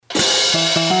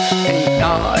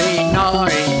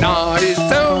It's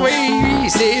the way we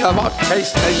say a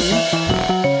podcast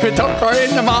name. We talk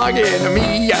in the market and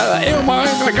me, Elmer,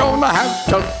 we're gonna have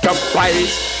to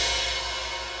place.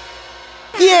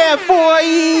 Yeah,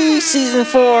 boy! Season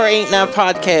 4 Ain't Not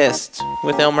Podcast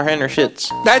with Elmer Hendershitz.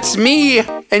 That's me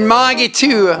and Margie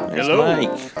too. There's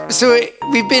Mike. So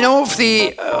we've been off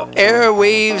the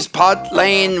airwaves, pot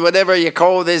lane, whatever you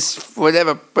call this, what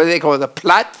do they call it, the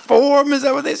platform? Is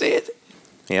that what they say it?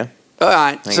 Yeah. All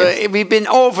right. So we've been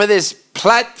over this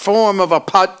platform of a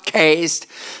podcast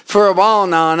for a while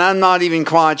now, and I'm not even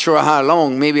quite sure how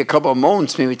long. Maybe a couple of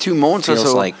months, maybe 2 months or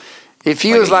so. It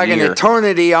feels like an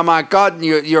eternity. Oh my God,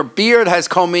 your beard has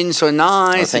come in so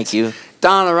nice. Oh, thank you.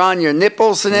 Down around your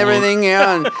nipples and everything,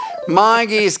 yeah. And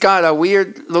Maggie's got a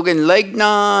weird looking leg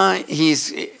now.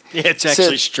 It's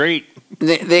actually straight.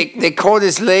 They cut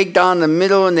his leg down the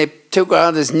middle and they took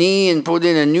out his knee and put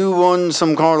in a new one,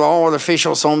 some kind of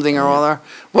artificial something or other.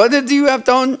 What did you have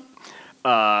done?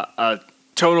 A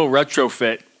total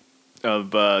retrofit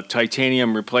of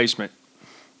titanium replacement.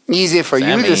 Easy for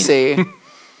you to say.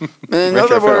 In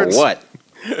other words, what?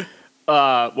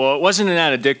 Well, it wasn't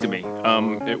an addictomy.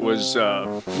 It was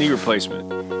knee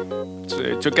replacement. So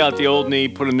it took out the old knee,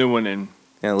 put a new one in.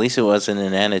 At least it wasn't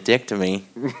an anadictomy.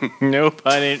 Nope,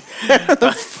 I didn't.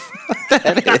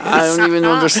 I don't even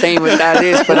understand what that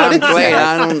is, but I'm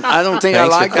glad. I don't think I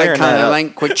like that kind of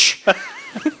language.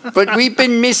 But we've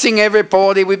been missing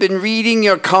everybody. We've been reading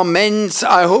your comments.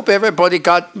 I hope everybody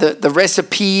got the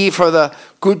recipe for the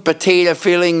good potato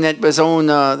filling that was on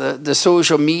the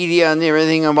social media and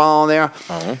everything and all there.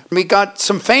 Uh-huh. We got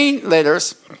some faint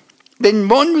letters. Then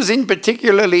one was in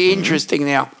particularly interesting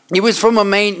there. It was from a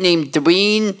man named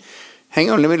Dwayne. Hang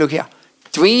on, let me look here.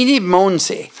 Dwayne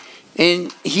Monse.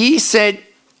 And he said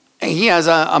he has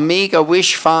a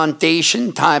Make-A-Wish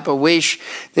Foundation type of wish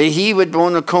that he would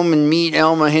want to come and meet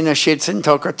Elmer Hendershitz and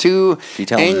Tucker too.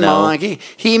 And Margie.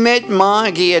 He met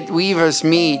Margie at Weaver's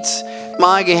Meats.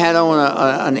 Margie had on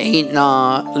an Ain't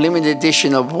Nah limited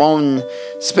edition of one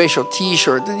special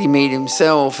T-shirt that he made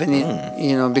himself,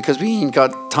 and because we ain't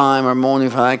got time or money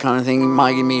for that kind of thing,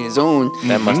 Margie made his own.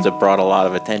 That must have brought a lot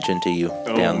of attention to you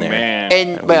down there. Man.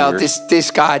 And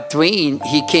this guy Dwayne,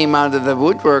 he came out of the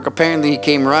woodwork. Apparently, he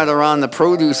came right around the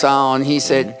produce aisle, and he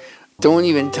said, "Don't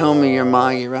even tell me you're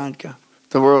Margie Radka,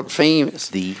 the world famous."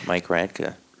 The Mike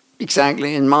Radka.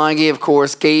 Exactly. And Margie, of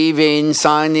course, gave in,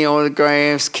 signed the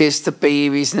autographs, kissed the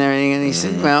babies and everything. And he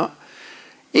said, well,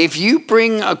 if you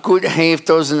bring a good half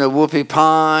dozen of whoopie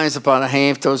pies, about a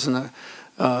half dozen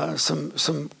of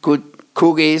some good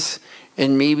cookies,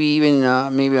 and maybe even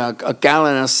a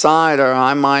gallon of cider,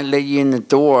 I might let you in the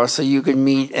door so you can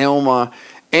meet Elmer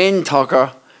and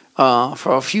Tucker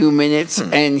for a few minutes.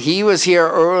 And he was here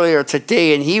earlier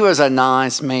today, and he was a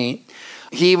nice mate.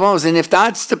 He was, and if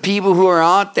that's the people who are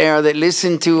out there that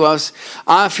listen to us,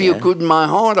 I feel good in my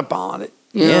heart about it.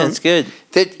 You know, it's good.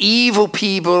 That evil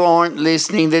people aren't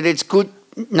listening, that it's good,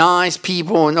 nice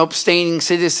people and upstanding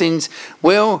citizens,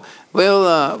 well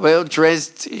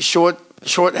dressed, short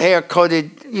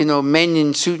hair-cutted, men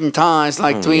in suit and ties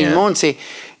like Dwayne Monse.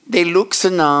 They look so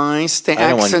nice, they act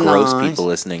so nice. I don't want gross people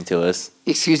listening to us.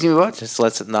 Excuse me, what? Just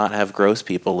let's not have gross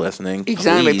people listening.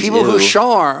 Exactly, Please, people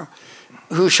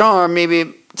who shower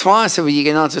maybe twice a week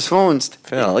and not just once.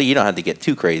 Well, you don't have to get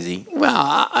too crazy.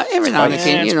 Well, every now and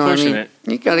again, you know what I mean?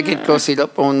 You got to get gussied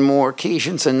up on more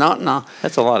occasions than not now.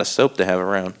 That's a lot of soap to have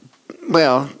around.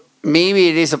 Well, maybe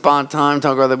it is about time,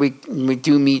 Tucker, that we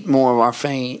do meet more of our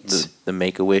fans. The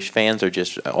Make-A-Wish fans or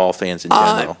just all fans in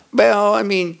general? Well, I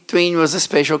mean, Dwayne was a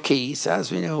special case,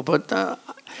 as we know, but... Are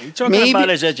you talking about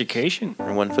his education?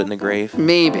 Or one foot in the grave?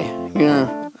 Maybe,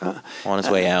 on his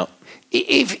way out.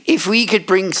 If we could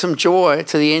bring some joy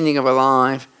to the ending of our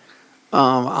life,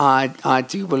 I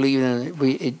do believe that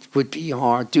it would be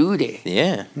our duty.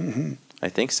 Yeah, I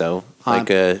think so. Like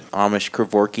a Amish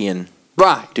Kevorkian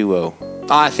duo.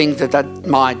 I think that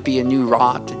might be a new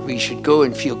route that we should go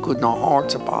and feel good in our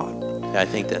hearts about. I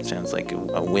think that sounds like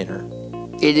a winner.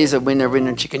 It is a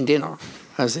winner chicken dinner,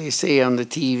 as they say on the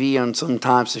TV on some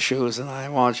types of shows that I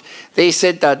watch. They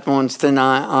said that once, then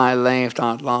I laughed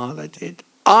out loud. I did.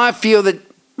 I feel that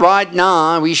right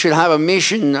now we should have a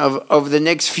mission of the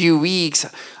next few weeks.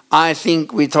 I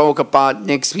think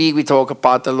next week we talk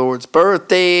about the Lord's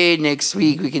birthday. Next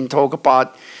week we can talk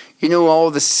about,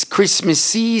 all this Christmas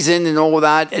season and all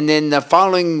that. And then the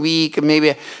following week,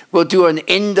 maybe we'll do an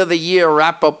end of the year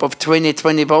wrap up of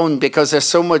 2021 because there's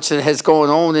so much that has gone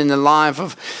on in the life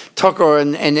of Tucker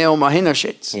and Elmer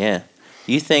Hendershitz. Yeah.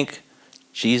 You think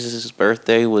Jesus'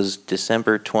 birthday was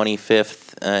December 25th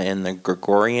in the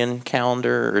Gregorian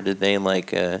calendar, or did they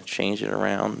change it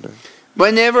around?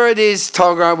 Whenever it is,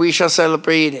 Tugger, we shall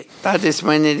celebrate it. That is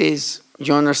when it is. Do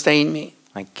you understand me?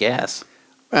 I guess.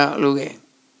 Well, look,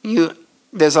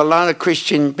 there's a lot of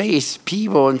Christian-based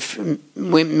people and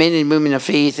men and women of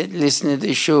faith that listen to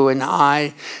this show, and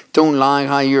I don't like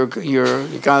how you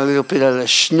got a little bit of the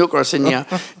schnookers in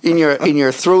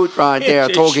your throat right there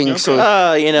talking. So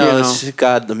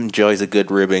God enjoys a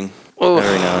good ribbing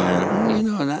every now and then. You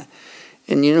know that,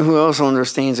 and you know who else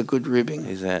understands a good ribbing?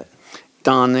 Who's that?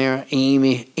 Down there,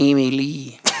 Amy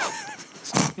Lee.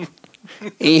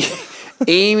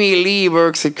 Amy Lee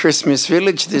works at Christmas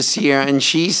Village this year, and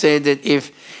she said that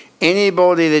if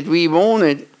anybody that we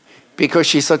wanted, because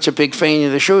she's such a big fan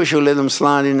of the show, she'll let them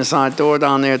slide in the side door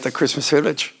down there at the Christmas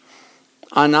Village.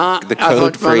 And the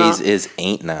code phrase is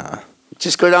 "ain't nah."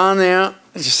 Just go down there,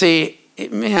 just say,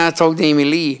 "May I talk to Amy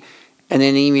Lee?" And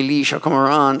then Amy Lee shall come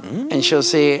around and she'll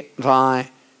say, "Vi,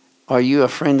 are you a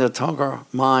friend of Tugger,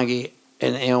 Maggie,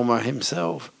 and Elmer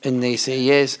himself?" And they say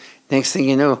yes. Next thing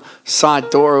you know,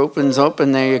 side door opens up,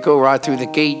 and there you go, right through the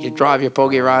gate. You drive your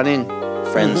buggy right in.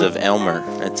 Friends of Elmer.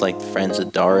 It's like friends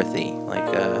of Dorothy, like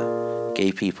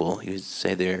gay people. You would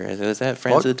say there. Is that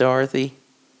friends of Dorothy?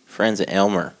 Friends of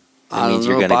Elmer. That means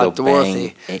you're gonna go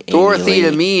Dorothy. Dorothy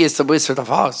to me is the Wizard of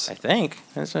Oz. I think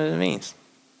that's what it means.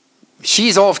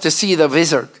 She's off to see the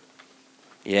wizard.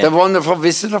 Yeah. The wonderful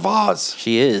Wizard of Oz.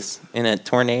 She is in a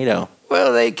tornado.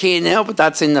 Well, they can't help it.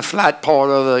 That's in the flat part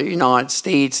of the United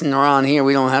States, and around here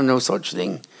we don't have no such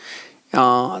thing.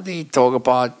 They talk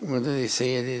about, what do they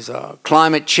say it is,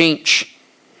 climate change.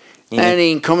 Yeah. That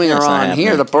ain't coming around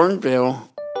here, the Burnville.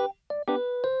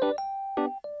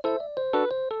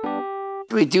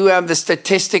 We do have the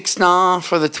statistics now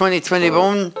for the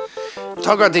 2021.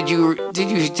 Tugger, did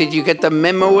you get the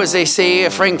memo, as they say?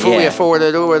 Frank Foley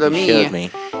forwarded over to me. Showed me.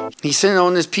 He sent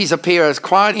on this piece of paper. It's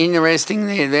quite interesting.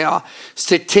 There are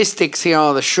statistics here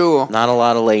on the show. Not a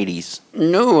lot of ladies.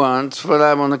 No, that's what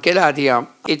I want to get at here.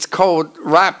 It's called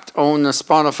Wrapped on the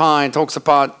Spotify. It talks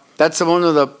about, that's one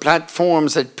of the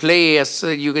platforms that play us so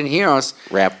that you can hear us.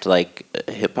 Wrapped like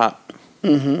hip hop?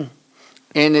 Mm-hmm.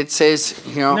 And it says,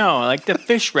 No, like the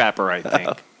fish wrapper, I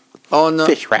think.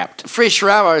 Fish Wrapped. Fish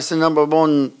Wrapper is the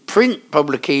 #1 print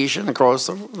publication across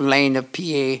the land of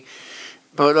PA.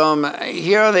 But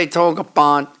here they talk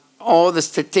about all the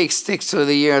statistics of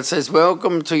the year. It says,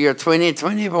 welcome to your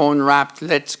 2021 Wrapped,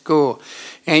 let's go.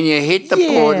 And you hit the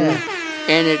button,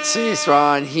 and it says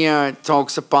right here, it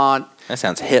talks about... That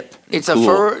sounds hip. It's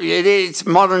cool. It's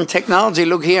modern technology.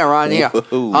 Look here, right here.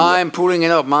 I'm pulling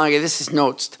it up, Maggie. This is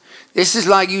nuts. This is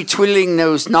like you twiddling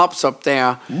those knobs up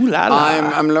there. Ooh la la.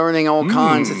 I'm learning all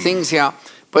kinds of things here.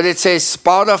 But it says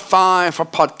Spotify for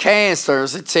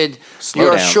podcasters. It said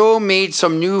your show made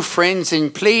some new friends in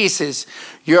places.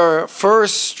 Your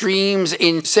first streams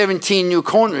in 17 new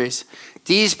countries.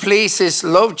 These places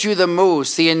loved you the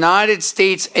most. The United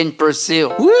States and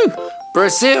Brazil. Woo!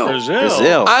 Brazil.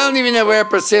 I don't even know where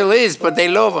Brazil is, but they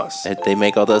love us. They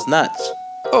make all those nuts.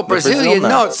 Oh, Brazilian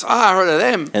nuts. I heard of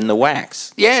them. And the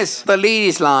wax. Yes, the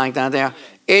ladies like that there.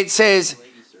 It says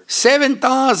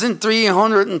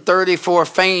 7,334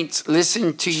 faints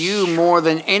listen to you more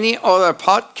than any other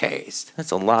podcast.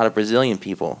 That's a lot of Brazilian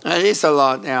people. That is a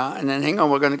lot, yeah. And then hang on,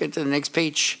 we're going to get to the next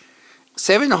page.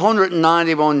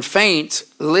 791 faints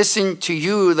listen to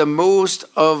you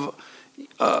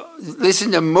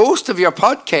listen to most of your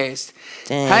podcast.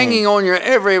 Dang. Hanging on your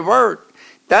every word.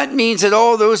 That means that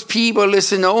all those people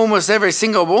listen to almost every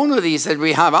single one of these that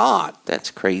we have on.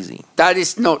 That's crazy. That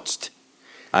is nuts.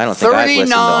 I don't think I've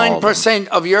listened to all of them. 39%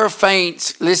 of your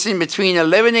faints listen between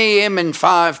 11 a.m. and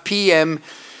 5 p.m.,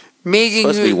 making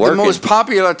you the most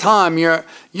popular time. Your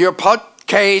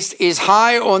podcast is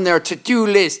high on their to-do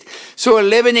list. So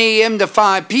 11 a.m. to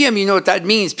 5 p.m., you know what that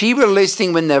means? People are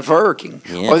listening when they're working,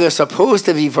 or they're supposed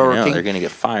to be working. They're going to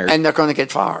get fired. And they're going to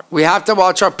get fired. We have to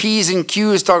watch our P's and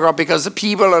Q's, Tugger, because the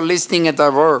people are listening at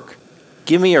their work.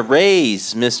 Give me a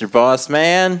raise, Mr. Boss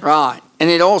Man. Right. And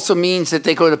it also means that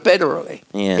they go to bed early.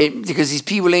 Yeah. Because these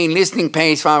people ain't listening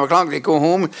past 5 o'clock. They go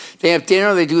home, they have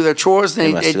dinner, they do their chores,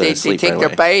 and they take their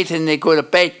bath, and they go to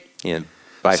bed. Yeah.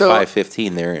 By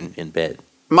 5:15, they're in bed.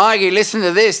 Maggie, listen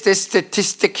to this. This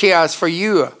statistic here is for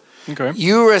you. Okay.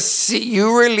 You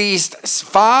released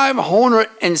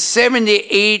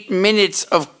 578 minutes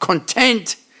of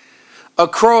content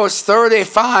across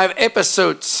 35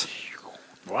 episodes.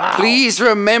 Wow. Please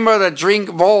remember to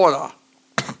drink water.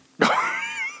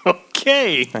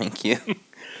 Okay. Thank you.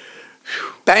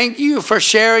 Thank you for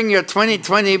sharing your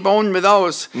 2020 bone with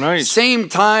us. Nice. Same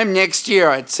time next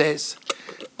year, it says.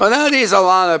 But that is a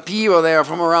lot of people there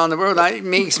from around the world. That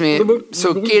makes me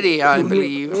so giddy, I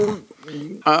believe.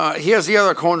 Here's the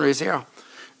other countries here.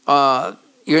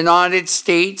 United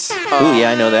States. Oh,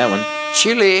 yeah, I know that one.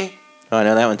 Chile. Oh, I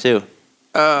know that one too.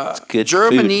 It's good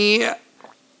Germany, food.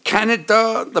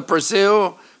 Canada, the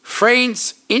Brazil,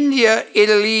 France, India,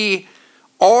 Italy,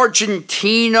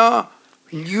 Argentina,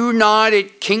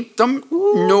 United Kingdom,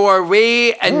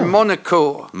 Norway, and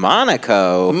Monaco.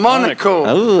 Monaco.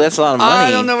 Oh, that's a lot of money.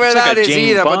 I don't know where that is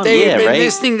either, but they've been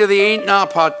listening to the Ain't Now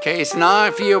podcast, and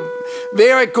I feel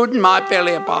very good in my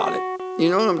belly about it. You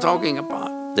know what I'm talking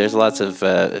about. There's lots of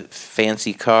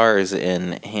fancy cars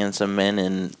and handsome men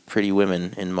and pretty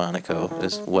women in Monaco,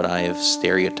 is what I have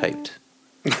stereotyped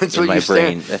in my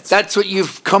brain. That's what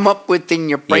you've come up with in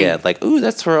your brain. Yeah, like, ooh,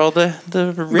 that's where all the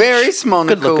rich, where is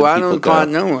Monaco? I don't quite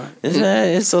know.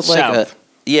 It's like south.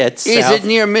 It's is south. It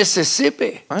near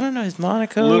Mississippi? I don't know. Is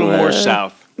Monaco a little more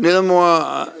south? A little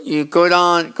more. You go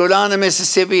down to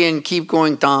Mississippi and keep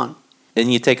going down.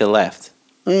 And you take a left.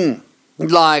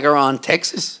 Like around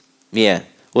Texas. Yeah.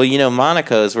 Well,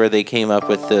 Monaco is where they came up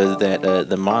with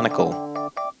the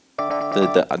monocle,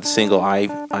 the single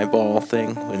eyeball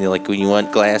thing. When you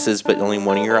want glasses, but only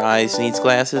one of your eyes needs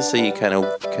glasses, so you kind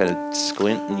of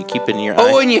squint and you keep it in your eye.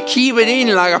 Oh, and you keep it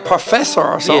in like a professor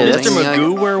or something. Yeah, Mr.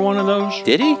 Magoo wear one of those?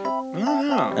 Did he? I don't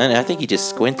know. And I think he just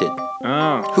squinted.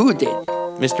 Oh. Who did?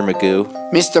 Mr. Magoo.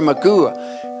 Mr. Magoo.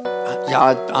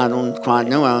 Yeah, I don't quite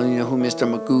know. I don't even know who Mr.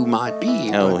 Magoo might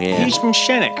be. Oh, yeah. He's from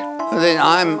Shennick. Then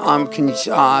I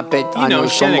bet I know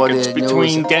somebody it's that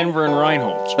between knows Denver and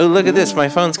Reinholds. Oh, look at this. My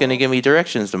phone's going to give me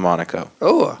directions to Monaco.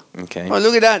 Oh. Okay. Well,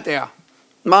 look at that there.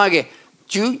 Margie,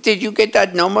 did you get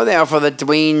that number there for the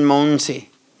Dwayne Munsey?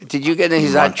 Did you get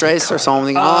his address or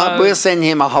something? We'll send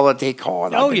him a holiday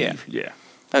card. Yeah.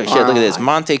 Oh, shit, look at this.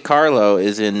 Monte Carlo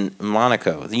is in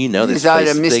Monaco. You know this is that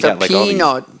place. A Mr. They got,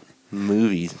 Peanut?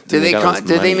 Movies. Do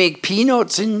they make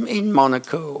peanuts in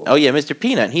Monaco? Oh yeah, Mr.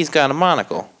 Peanut. He's got a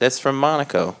monocle. That's from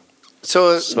Monaco.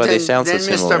 So that's why they sound so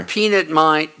similar. Mr. Peanut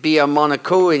might be a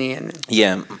Monacoian.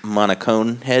 Yeah,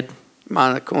 Monocone head.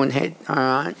 Monocone head. All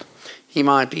right. He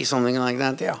might be something like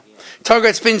that there. Tucker,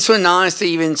 it's been so nice to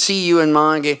even see you and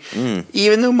Maggie.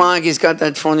 Even though Maggie's got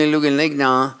that funny looking leg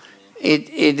now.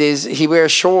 He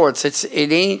wears shorts.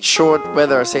 It ain't short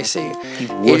weather, as they say.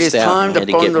 It is time to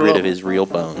get rid of his real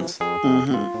bones.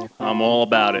 Mm-hmm. I'm all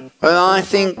about it. Well, I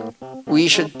think we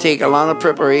should take a lot of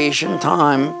preparation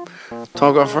time to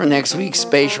go for next week's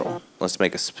special. Let's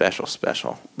make a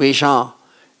special. We shall.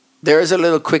 There is a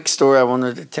little quick story I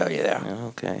wanted to tell you there.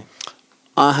 Okay.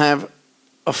 I have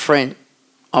a friend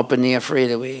up in the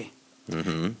Afraidaway,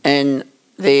 and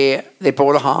they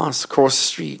bought a house across the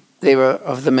street. They were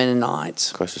of the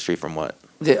Mennonites. Across the street from what?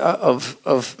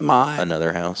 Of my...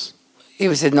 Another house? It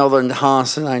was another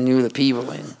house that I knew the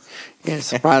people in.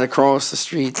 It's right across the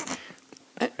street.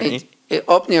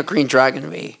 Up near Green Dragon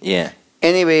Way. Yeah.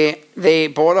 Anyway, they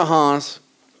bought a house.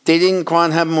 They didn't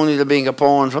quite have money to bring a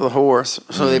barn for the horse.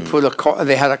 So they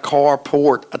they had a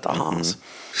carport at the house.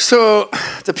 So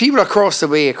the people across the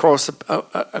way, across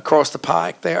the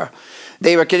park there,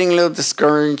 they were getting a little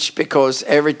discouraged because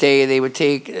every day they would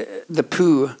take the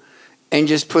poo and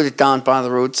just put it down by the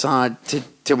roadside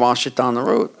to wash it down the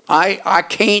road. I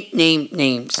can't name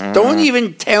names. Don't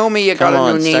even tell me you got to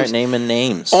know names. Start naming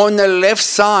names. On the left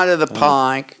side of the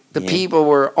park, the people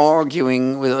were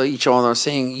arguing with each other,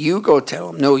 saying, "You go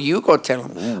tell them." No, you go tell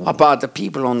them about the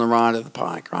people on the right of the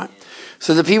park, right?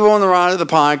 So the people on the right of the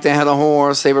park, they had a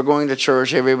horse. They were going to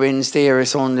church every Wednesday, every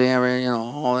Sunday,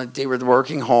 they were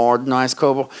working hard, nice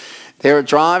couple. They were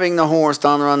driving the horse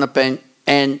down around the bend,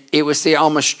 and it was the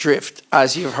Amish drift,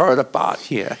 as you've heard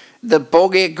about. Yeah. The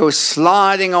buggy goes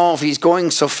sliding off. He's going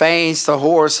so fast. The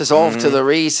horse is off to the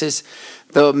races.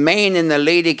 The man and the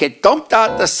lady get dumped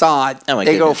out the side.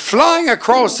 They go flying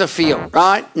across the field,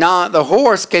 right? Now, the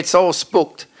horse gets all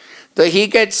spooked. He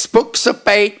gets spooked so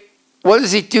bad. What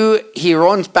does he do? He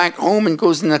runs back home and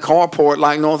goes in the carport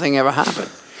like nothing ever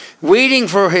happened, waiting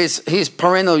for his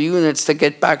parental units to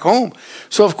get back home.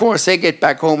 So, of course, they get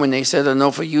back home and they said,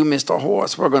 "Enough of you, Mr.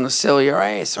 Horse. We're going to sell your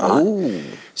ass." Right? Ooh.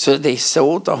 So they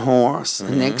sold the horse.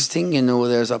 The next thing you know,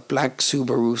 there's a black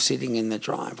Subaru sitting in the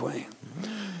driveway.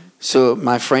 So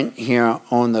my friend here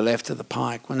on the left of the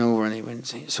park went over and he went,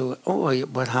 "So,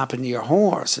 what happened to your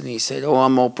horse?" And he said,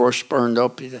 "I'm all brush burned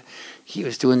up. he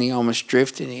was doing the Amish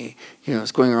drift, and he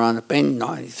was going around the bend,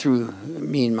 and he threw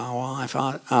me and my wife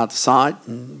out the side,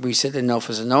 and we said enough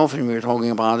is enough, and we were talking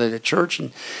about it at church,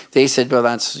 and they said,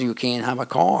 well, you can't have a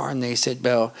car, and they said,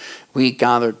 well, we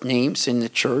gathered names in the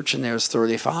church, and there's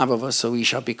 35 of us, so we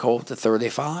shall be called the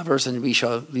 35ers, and we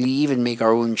shall leave and make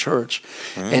our own church.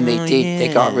 And they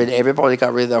did. Yeah. Everybody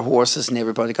got rid of their horses, and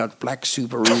everybody got black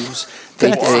Subarus.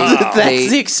 That's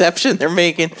the exception they're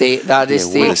making. That is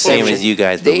the exception. Same as you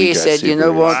guys. They said, you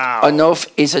know what? Wow. Enough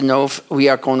is enough. We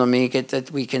are going to make it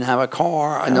that we can have a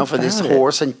car. Enough of this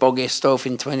horse and buggy stuff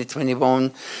in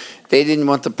 2021. They didn't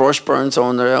want the brush burns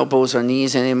on their elbows or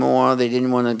knees anymore. They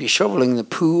didn't want to be shoveling the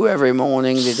poo every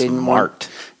morning. They didn't want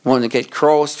to get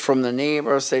crossed from the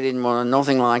neighbors. They didn't want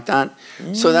nothing like that.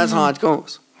 So that's how it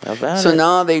goes.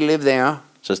 Now they live there.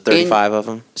 So there's 35 of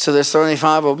them? So there's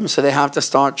 35 of them, so they have to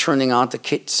start churning out the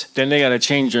kids. Then they got to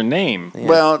change their name. Yeah.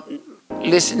 Well,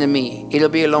 listen to me. It'll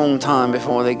be a long time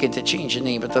before they get to change the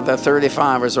name, but they're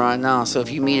 35ers right now. So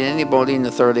if you meet anybody in the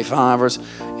 35ers,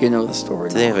 you know the story.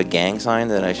 Do they have a gang sign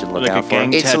that I should look out for?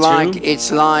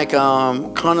 It's like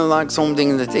kind of like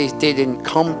something that they did in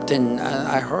Compton.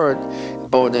 I heard.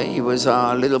 But it was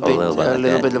a little bit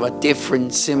of a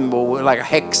different symbol, like a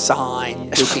hex sign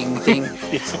looking thing.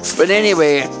 Yes. But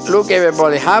anyway, look,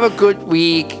 everybody, have a good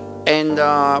week, and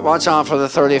watch out for the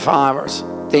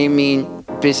 35ers. They mean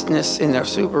business in their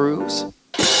Subarus.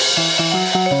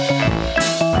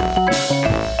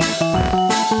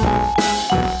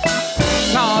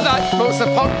 Now that was the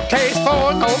podcast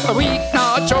for another week.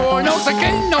 Now join us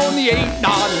again on the 8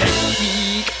 next week.